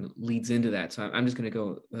saying kind of leads into that. So I'm just going to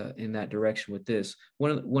go in that direction with this.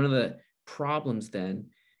 One of the problems then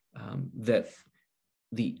that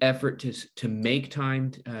the effort to make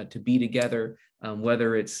time to be together,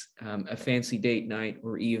 whether it's a fancy date night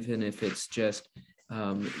or even if it's just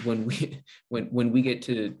when we get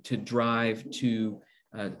to drive to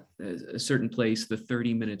a certain place, the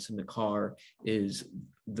 30 minutes in the car is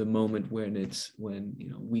the moment when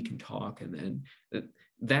we can talk, and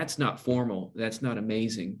that's not formal, that's not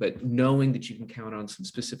amazing, but knowing that you can count on some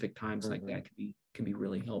specific times like that can be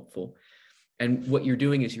really helpful. And what you're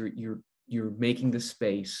doing is you're making the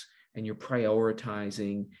space and you're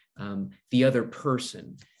prioritizing the other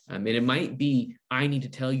person. And it might be, I need to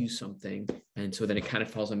tell you something. And so then it kind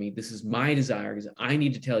of falls on me. This is my desire because I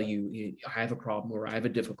need to tell you I have a problem, or I have a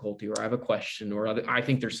difficulty, or I have a question, or I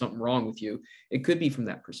think there's something wrong with you. It could be from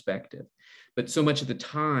that perspective. But so much of the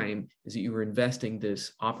time is that you were investing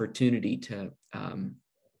this opportunity to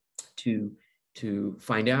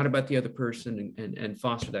find out about the other person and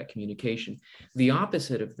foster that communication. The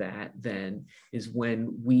opposite of that then is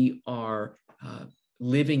when we are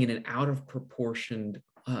living in an out of proportioned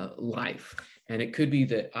life. And it could be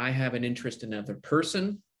that I have an interest in another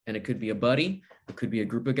person, and it could be a buddy, it could be a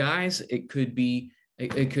group of guys, it could be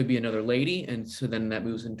another lady. And so then that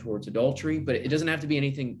moves in towards adultery, but it doesn't have to be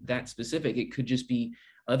anything that specific. It could just be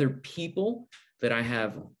other people that I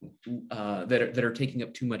have that are taking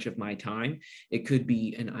up too much of my time. It could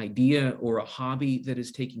be an idea or a hobby that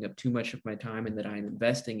is taking up too much of my time and that I'm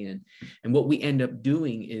investing in. And what we end up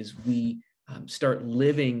doing is we start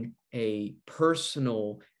living a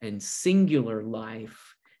personal and singular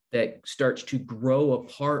life that starts to grow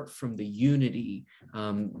apart from the unity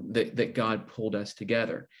that God pulled us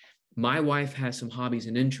together. My wife has some hobbies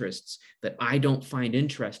and interests that I don't find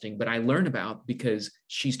interesting, but I learn about because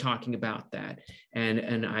she's talking about that.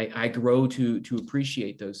 And I grow to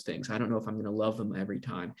appreciate those things. I don't know if I'm going to love them every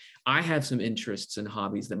time. I have some interests and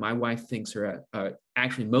hobbies that my wife thinks are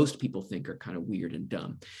actually most people think are kind of weird and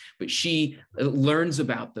dumb, but she learns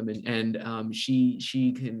about them and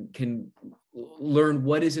she can learn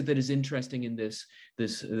what is it that is interesting in this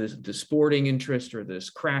sporting interest or this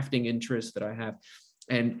crafting interest that I have.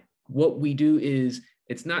 And what we do is,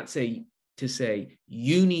 it's not to say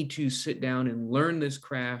you need to sit down and learn this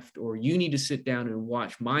craft, or you need to sit down and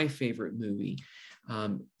watch my favorite movie.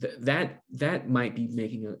 That might be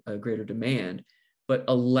making a greater demand, but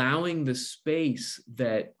allowing the space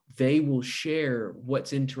that they will share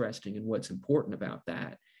what's interesting and what's important about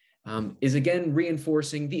that is again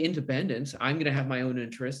reinforcing the independence. I'm going to have my own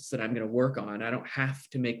interests that I'm going to work on. I don't have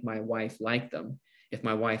to make my wife like them. If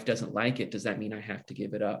my wife doesn't like it, does that mean I have to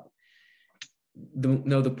give it up?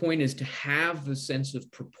 The point is to have the sense of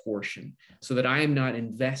proportion so that I am not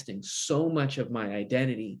investing so much of my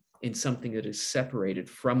identity in something that is separated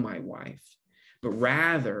from my wife, but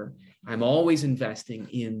rather I'm always investing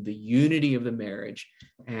in the unity of the marriage.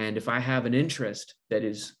 And if I have an interest that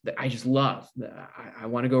I just love, I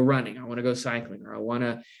want to go running, I want to go cycling, or I want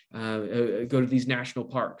to go to these national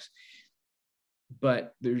parks,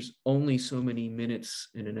 but there's only so many minutes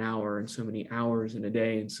in an hour and so many hours in a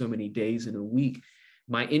day and so many days in a week,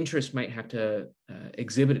 my interest might have to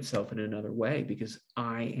exhibit itself in another way because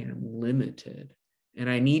I am limited and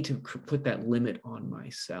I need to put that limit on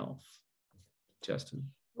myself. Justin?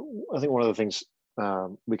 I think one of the things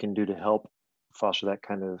we can do to help foster that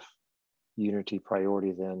kind of unity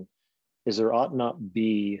priority then is there ought not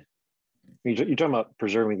be, you're talking about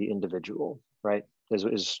preserving the individual, right?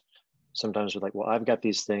 Is sometimes we're like, well, I've got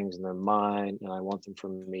these things and they're mine and I want them for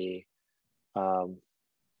me.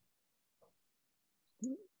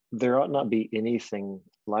 There ought not be anything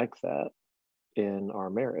like that in our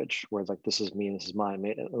marriage where it's like, this is me and this is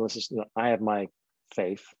mine. I have my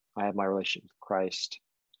faith, I have my relationship with Christ.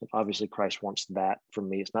 And obviously Christ wants that from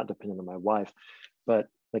me. It's not dependent on my wife, but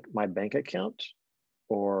like my bank account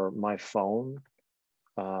or my phone,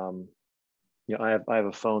 I have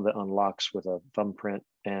a phone that unlocks with a thumbprint,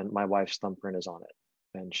 and my wife's thumbprint is on it,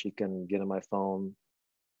 and she can get on my phone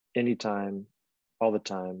anytime, all the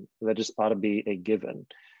time. That just ought to be a given.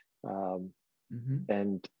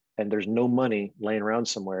 And there's no money laying around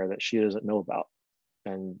somewhere that she doesn't know about,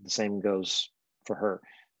 and the same goes for her.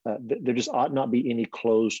 There just ought not be any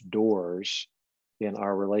closed doors in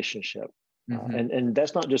our relationship. And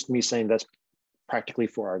that's not just me saying that's practically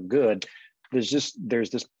for our good. There's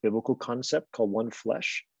this biblical concept called one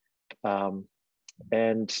flesh, and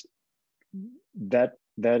that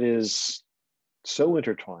is so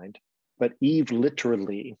intertwined. But Eve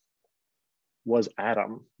literally was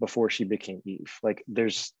Adam before she became Eve. Like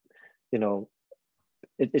there's,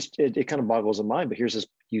 it kind of boggles the mind. But here's this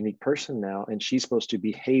unique person now, and she's supposed to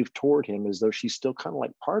behave toward him as though she's still kind of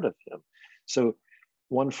like part of him. So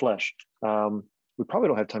one flesh. We probably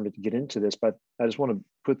don't have time to get into this, but I just want to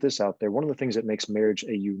put this out there. One of the things that makes marriage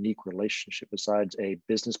a unique relationship, besides a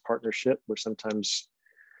business partnership, where sometimes,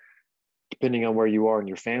 depending on where you are in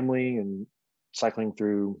your family and cycling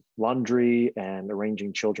through laundry and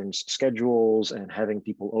arranging children's schedules and having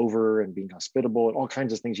people over and being hospitable and all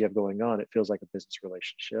kinds of things you have going on, it feels like a business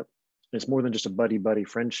relationship. It's more than just a buddy-buddy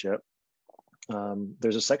friendship.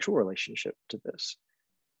 There's a sexual relationship to this.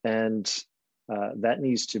 And that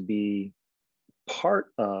needs to be part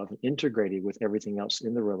of, integrated with everything else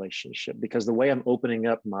in the relationship, because the way I'm opening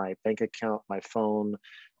up my bank account, my phone,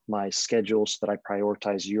 my schedule so that I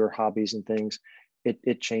prioritize your hobbies and things,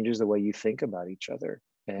 it changes the way you think about each other.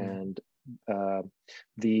 And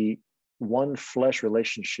the one flesh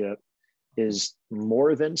relationship is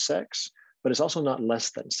more than sex, but it's also not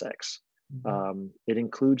less than sex. It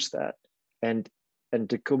includes that. And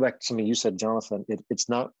to go back to something you said, Jonathan, it's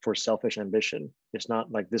not for selfish ambition. It's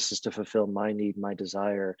not like this is to fulfill my need, my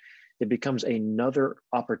desire. It becomes another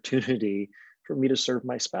opportunity for me to serve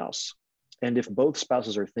my spouse. And if both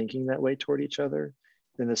spouses are thinking that way toward each other,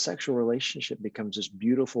 then the sexual relationship becomes this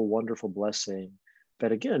beautiful, wonderful blessing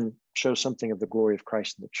that, again, shows something of the glory of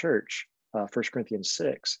Christ in the church, 1 Corinthians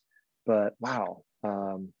 6. But wow,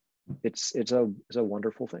 it's a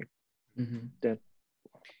wonderful thing. Dan?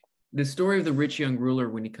 The story of the rich young ruler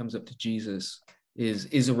when he comes up to Jesus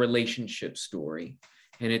is a relationship story,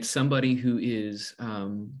 and it's somebody who is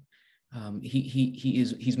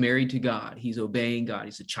he's married to God, he's obeying God,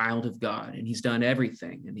 he's a child of God, and he's done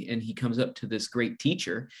everything. And he comes up to this great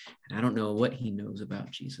teacher, and I don't know what he knows about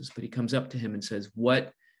Jesus, but he comes up to him and says,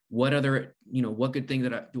 "What other what good thing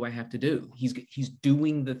do I have to do?" He's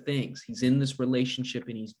doing the things. He's in this relationship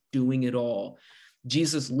and he's doing it all.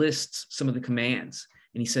 Jesus lists some of the commands.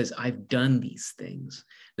 And he says, "I've done these things."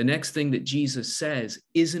 The next thing that Jesus says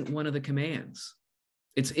isn't one of the commands.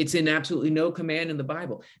 It's in absolutely no command in the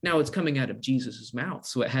Bible. Now it's coming out of Jesus's mouth,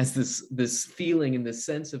 so it has this feeling and this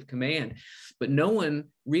sense of command. But no one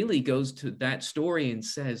really goes to that story and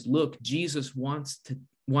says, "Look, Jesus wants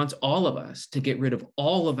all of us to get rid of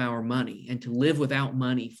all of our money and to live without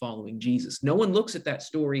money following Jesus." No one looks at that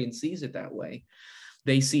story and sees it that way.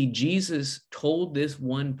 They see Jesus told this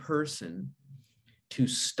one person to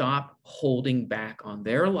stop holding back on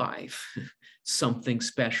their life something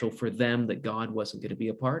special for them that God wasn't going to be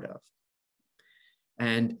a part of.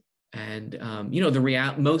 And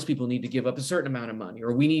most people need to give up a certain amount of money,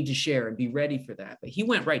 or we need to share and be ready for that. But he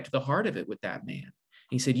went right to the heart of it with that man.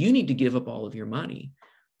 He said, "You need to give up all of your money."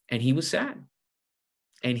 And he was sad.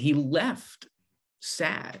 And he left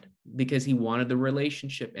sad because he wanted the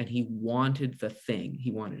relationship and he wanted the thing.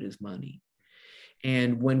 He wanted his money.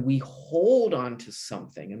 And when we hold on to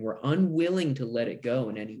something and we're unwilling to let it go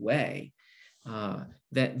in any way,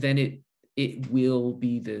 then it will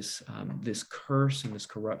be this curse and this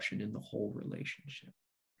corruption in the whole relationship.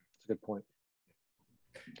 That's a good point.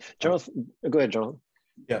 Jonathan, go ahead, Jonathan.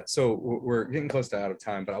 Yeah, so we're getting close to out of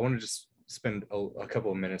time, but I want to just spend a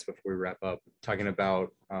couple of minutes before we wrap up talking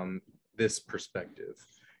about this perspective.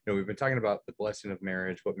 We've been talking about the blessing of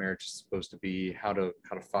marriage, what marriage is supposed to be, how to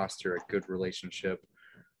foster a good relationship.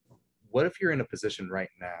 What if you're in a position right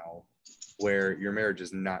now where your marriage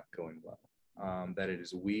is not going well, that it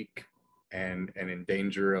is weak and in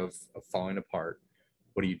danger of falling apart?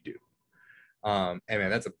 What do you do? And man,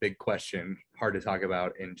 that's a big question, hard to talk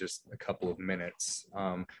about in just a couple of minutes.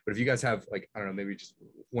 But if you guys have, like, I don't know, maybe just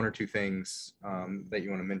one or two things that you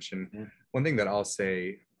want to mention. One thing that I'll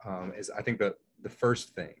say is I think that the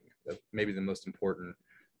first thing, that maybe the most important,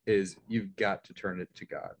 is you've got to turn it to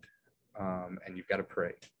God, and you've got to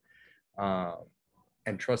pray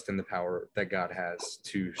and trust in the power that God has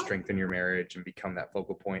to strengthen your marriage and become that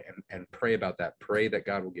focal point, and pray about that. Pray that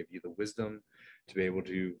God will give you the wisdom to be able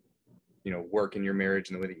to work in your marriage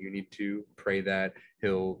in the way that you need to. Pray that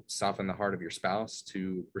he'll soften the heart of your spouse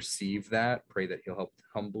to receive that. Pray that he'll help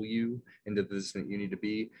humble you into the position that you need to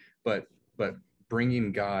be. But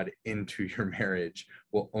bringing God into your marriage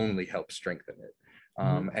will only help strengthen it.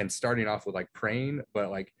 And starting off with like praying, but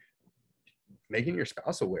like making your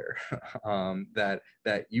spouse aware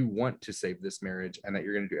that you want to save this marriage, and that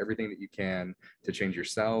you're going to do everything that you can to change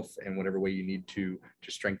yourself in whatever way you need to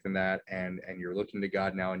strengthen that. And you're looking to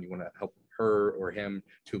God now, and you want to help her or him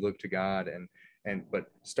to look to God. But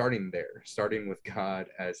starting with God,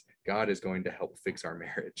 as God is going to help fix our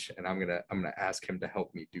marriage, and I'm gonna ask him to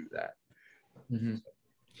help me do that. Mm-hmm.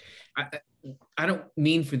 I don't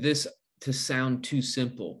mean for this to sound too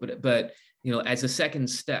simple, but as a second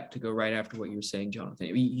step to go right after what you're saying,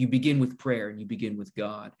 Jonathan, you begin with prayer and you begin with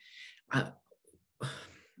God.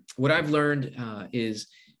 What I've learned is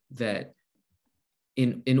that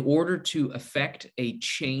in order to affect a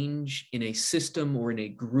change in a system or in a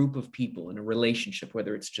group of people, in a relationship,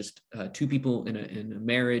 whether it's just two people in a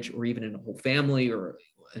marriage, or even in a whole family, or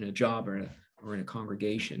in a job, or in a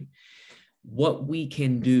congregation, what we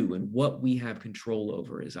can do and what we have control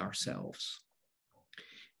over is ourselves.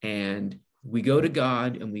 And we go to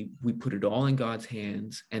God and we put it all in God's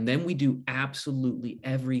hands. And then we do absolutely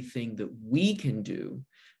everything that we can do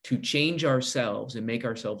to change ourselves and make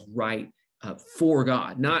ourselves right for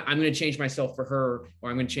God. Not, I'm going to change myself for her, or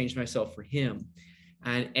I'm going to change myself for him.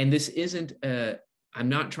 And this isn't, I'm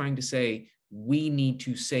not trying to say we need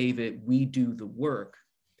to save it, we do the work,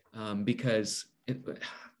 because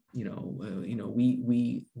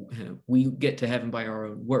we get to heaven by our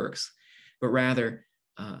own works, but rather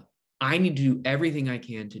I need to do everything I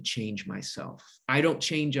can to change myself. I don't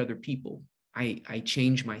change other people. I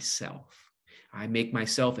change myself. I make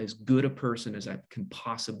myself as good a person as I can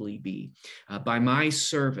possibly be. By my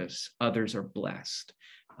service, others are blessed.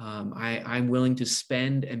 I'm willing to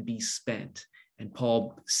spend and be spent. And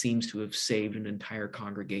Paul seems to have saved an entire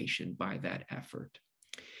congregation by that effort.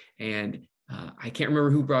 And I can't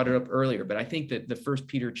remember who brought it up earlier, but I think that the 1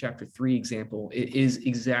 Peter chapter 3 example is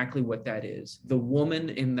exactly what that is. The woman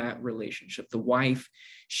in that relationship, the wife,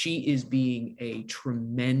 she is being a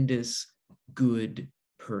tremendous good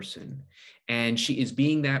person. And she is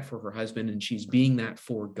being that for her husband, and she's being that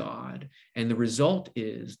for God. And the result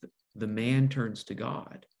is the man turns to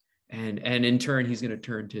God. And in turn, he's going to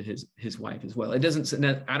turn to his wife as well. It doesn't,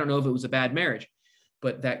 I don't know if it was a bad marriage,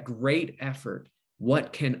 but that great effort.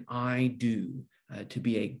 What can I do to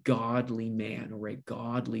be a godly man or a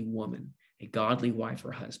godly woman, a godly wife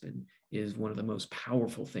or husband, is one of the most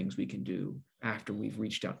powerful things we can do after we've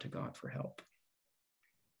reached out to God for help.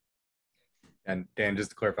 And Dan,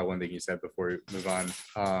 just to clarify one thing you said before we move on,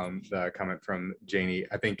 the comment from Janie,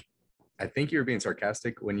 I think you were being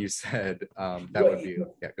sarcastic when you said that would be,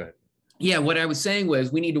 yeah, go ahead. Yeah, what I was saying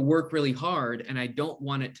was we need to work really hard, and I don't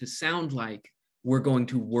want it to sound like we're going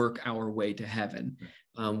to work our way to heaven.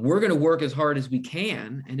 We're going to work as hard as we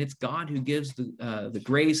can, and it's God who gives the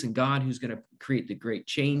grace, and God who's going to create the great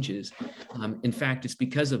changes. In fact, it's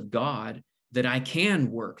because of God that I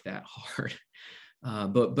can work that hard.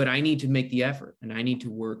 But I need to make the effort, and I need to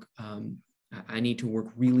work. I need to work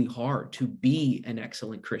really hard to be an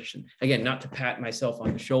excellent Christian. Again, not to pat myself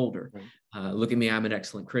on the shoulder. Look at me, I'm an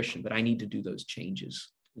excellent Christian, but I need to do those changes.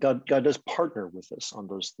 God does partner with us on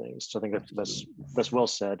those things. So I think that's well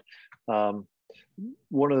said.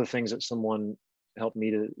 One of the things that someone helped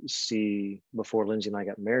me to see before Lindsay and I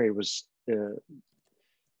got married was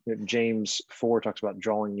James 4 talks about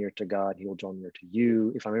drawing near to God, he will draw near to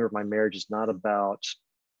you. If I remember, my marriage is not about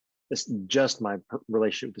it's just my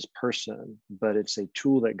relationship with this person, but it's a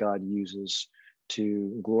tool that God uses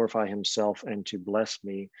to glorify himself and to bless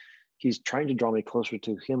me. He's trying to draw me closer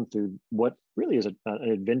to him through what really is an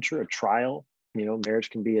adventure, a trial. Marriage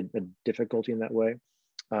can be a difficulty in that way.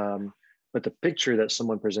 But the picture that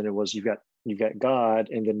someone presented was you've got God,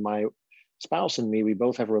 and then my spouse and me, we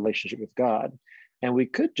both have a relationship with God. And we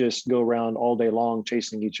could just go around all day long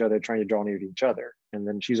chasing each other, trying to draw near to each other. And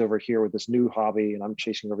then she's over here with this new hobby, and I'm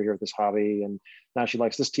chasing over here with this hobby. And now she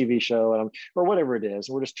likes this TV show, or whatever it is.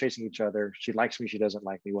 And we're just chasing each other. She likes me, she doesn't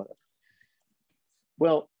like me, whatever.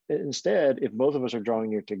 Well, instead, if both of us are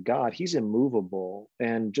drawing near to God, he's immovable.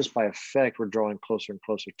 And just by effect, we're drawing closer and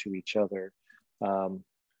closer to each other. And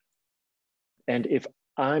if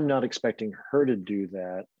I'm not expecting her to do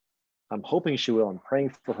that, I'm hoping she will. I'm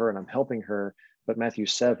praying for her and I'm helping her. But Matthew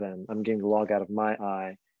 7, I'm getting the log out of my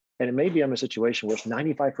eye. And it may be I'm in a situation where it's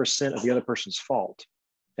 95% of the other person's fault.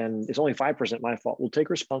 And it's only 5% my fault. We'll take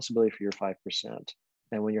responsibility for your 5%.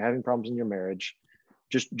 And when you're having problems in your marriage,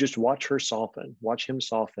 Just watch her soften, watch him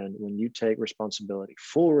soften when you take responsibility,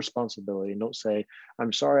 full responsibility, and don't say,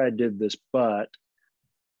 I'm sorry I did this, but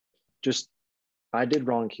just, I did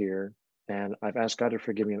wrong here, and I've asked God to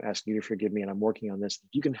forgive me, I'm asking you to forgive me, and I'm working on this. If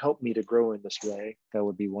you can help me to grow in this way, that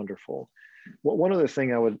would be wonderful. One other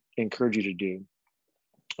thing I would encourage you to do,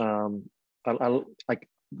 I like,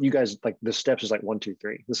 you guys, like the steps is like 1, 2,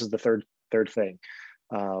 3. This is the third thing.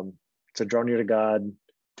 So draw near to God,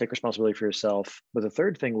 take responsibility for yourself. But the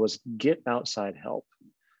third thing was get outside help.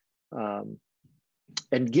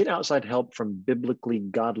 And get outside help from biblically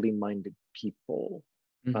godly minded people.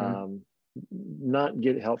 Not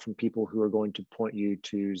get help from people who are going to point you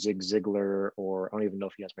to Zig Ziglar, or I don't even know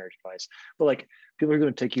if he has marriage advice, but like people are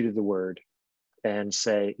going to take you to the word and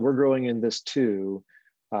say, we're growing in this too.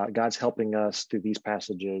 God's helping us through these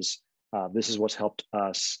passages. This is what's helped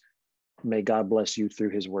us. May God bless you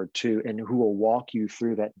through his word too, and who will walk you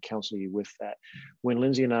through that and counsel you with that. When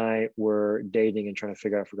Lindsay and I were dating and trying to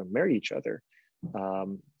figure out if we're going to marry each other,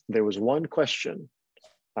 there was one question.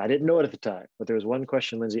 I didn't know it at the time, but there was one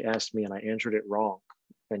question Lindsay asked me and I answered it wrong.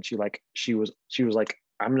 And she was like,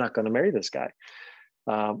 I'm not going to marry this guy.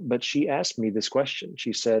 But she asked me this question.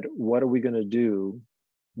 She said, what are we going to do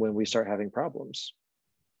when we start having problems?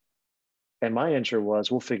 And my answer was,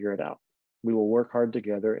 we'll figure it out. We will work hard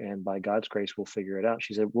together, and by God's grace, we'll figure it out.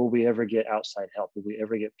 She said, will we ever get outside help? Will we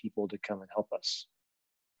ever get people to come and help us?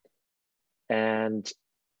 And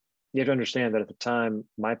you have to understand that at the time,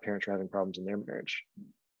 my parents were having problems in their marriage,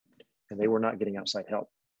 and they were not getting outside help.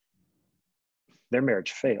 Their marriage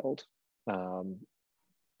failed. My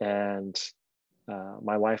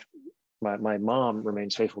wife, my mom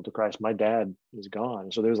remains faithful to Christ. My dad is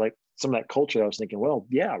gone. So there's like some of that culture. I was thinking, well,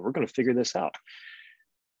 yeah, we're going to figure this out.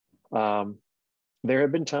 There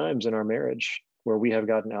have been times in our marriage where we have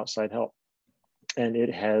gotten outside help, and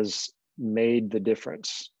it has made the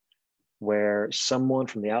difference, where someone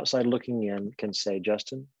from the outside looking in can say,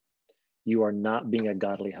 Justin, you are not being a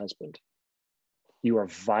godly husband. You are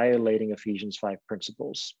violating Ephesians 5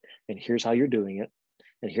 principles. And here's how you're doing it.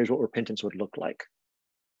 And here's what repentance would look like.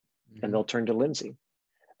 And they'll turn to Lindsay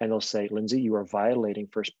and they'll say, Lindsay, you are violating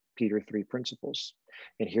 1 Peter 3 principles.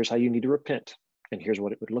 And here's how you need to repent. And here's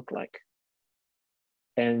what it would look like.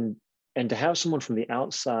 And to have someone from the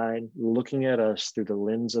outside looking at us through the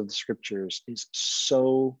lens of the scriptures is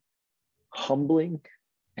so humbling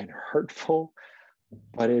and hurtful,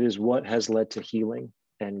 but it is what has led to healing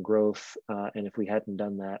and growth. And if we hadn't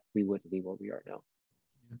done that, we wouldn't be where we are now.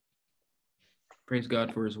 Praise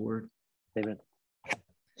God for his word. Amen.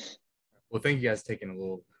 Well, thank you guys for taking a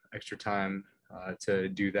little extra time to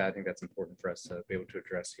do that. I think that's important for us to be able to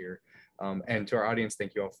address here. And to our audience,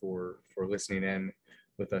 thank you all for listening in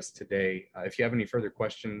with us today. If you have any further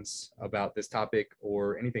questions about this topic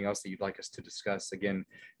or anything else that you'd like us to discuss, again,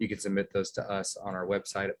 you can submit those to us on our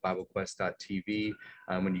website at BibleQuest.tv.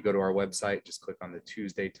 When you go to our website, just click on the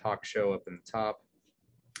Tuesday Talk Show up in the top,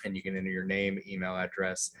 and you can enter your name, email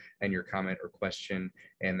address, and your comment or question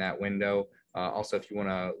in that window. Also, if you want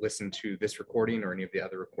to listen to this recording or any of the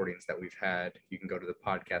other recordings that we've had, you can go to the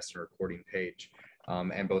podcast and recording page.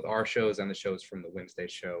 And both our shows and the shows from the Wednesday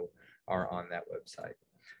show are on that website.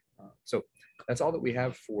 So that's all that we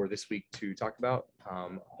have for this week to talk about.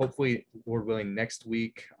 Hopefully, Lord willing, next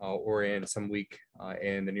week or in some week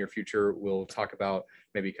in the near future, we'll talk about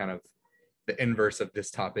maybe kind of the inverse of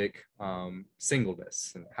this topic,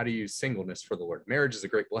 singleness, and how to use singleness for the Lord. Marriage is a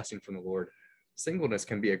great blessing from the Lord. Singleness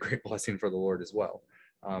can be a great blessing for the Lord as well.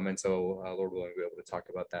 And so, Lord willing, we'll be able to talk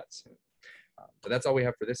about that soon. But that's all we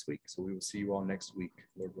have for this week. So we will see you all next week,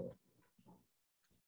 Lord willing.